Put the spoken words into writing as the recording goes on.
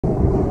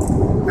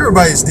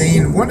Everybody's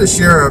Dean. Wanted to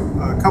share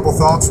a couple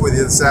thoughts with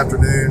you this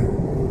afternoon.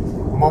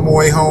 I'm on my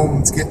way home.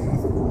 It's getting,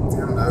 I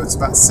don't know, it's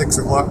about 6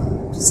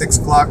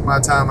 o'clock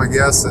my time, I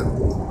guess,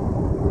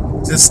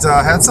 and just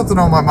had something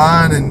on my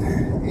mind.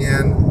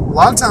 And a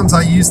lot of times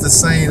I use the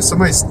saying,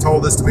 somebody's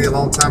told this to me a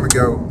long time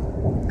ago,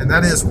 and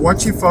that is,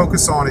 what you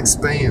focus on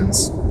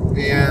expands.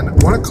 And I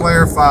want to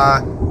clarify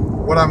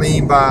what I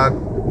mean by,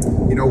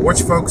 what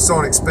you focus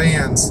on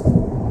expands.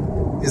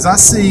 Is I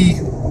see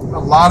a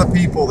lot of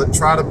people that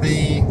try to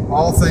be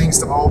all things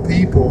to all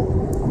people,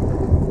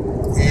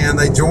 and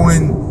they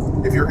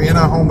join, if you're in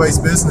a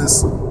home-based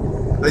business,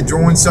 they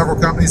join several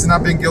companies, and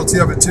I've been guilty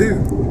of it too.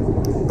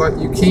 But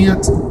you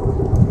can't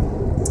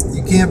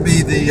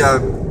be the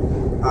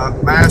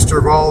master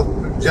of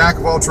all, jack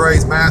of all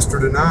trades, master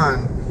to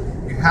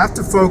none. You have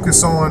to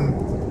focus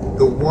on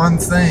the one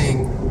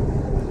thing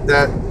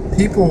that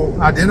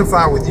people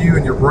identify with you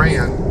and your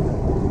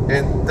brand,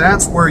 and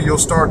that's where you'll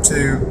start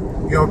to,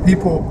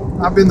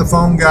 I've been the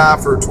phone guy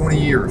for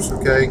 20 years,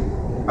 okay?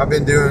 I've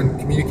been doing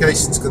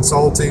communications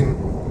consulting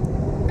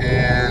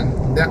and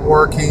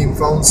networking,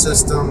 phone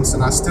systems,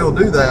 and I still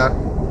do that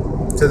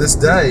to this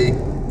day,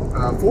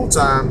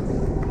 full-time.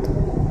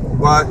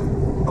 But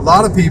a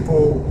lot of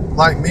people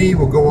like me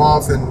will go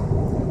off and,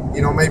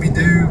 maybe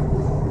do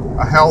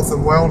a health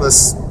and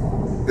wellness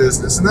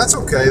business, and that's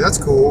okay, that's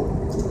cool.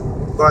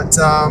 But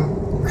I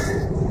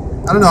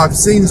don't know, I've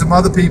seen some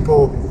other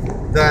people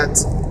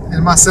that,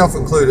 and myself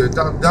included,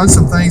 I've done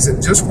some things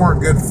that just weren't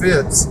good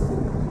fits,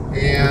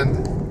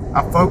 and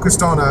I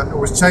focused on I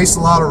was chasing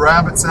a lot of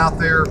rabbits out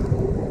there,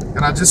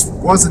 and I just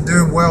wasn't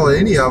doing well at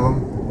any of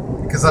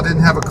them because I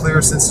didn't have a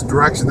clear sense of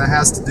direction. That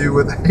has to do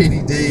with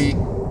ADD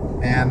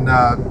and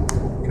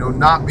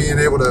not being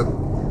able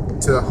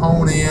to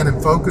hone in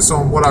and focus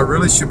on what I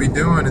really should be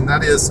doing, and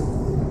that is,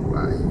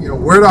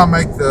 where do I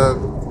make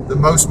the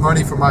most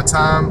money for my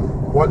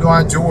time? What do I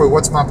enjoy?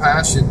 What's my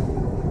passion?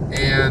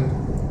 And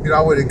I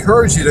would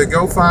encourage you to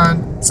go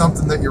find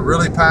something that you're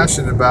really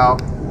passionate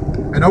about,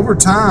 and over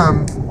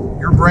time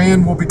your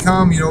brand will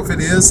become, if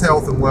it is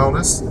health and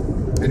wellness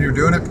and you're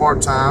doing it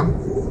part-time,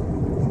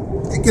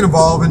 it can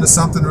evolve into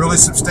something really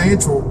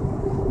substantial.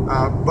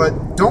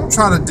 But don't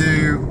try to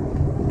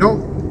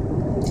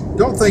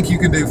don't think you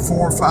can do 4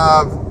 or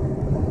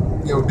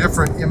 5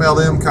 different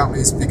MLM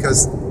companies,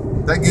 because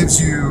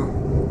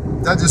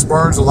that just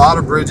burns a lot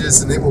of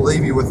bridges, and it will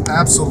leave you with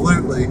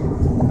absolutely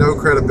no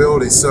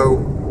credibility.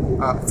 So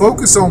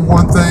focus on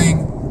one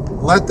thing,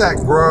 let that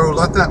grow,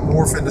 let that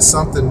morph into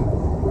something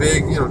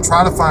big.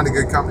 Try to find a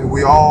good company.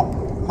 We all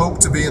hope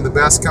to be in the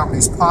best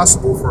companies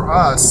possible for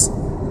us,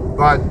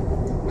 but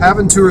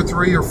having 2 or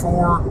 3 or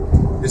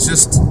 4 is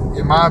just,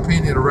 in my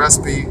opinion, a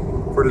recipe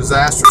for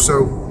disaster.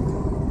 So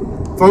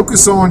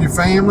focus on your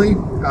family,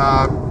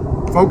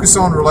 focus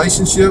on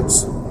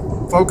relationships,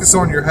 focus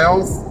on your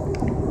health,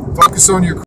 focus on your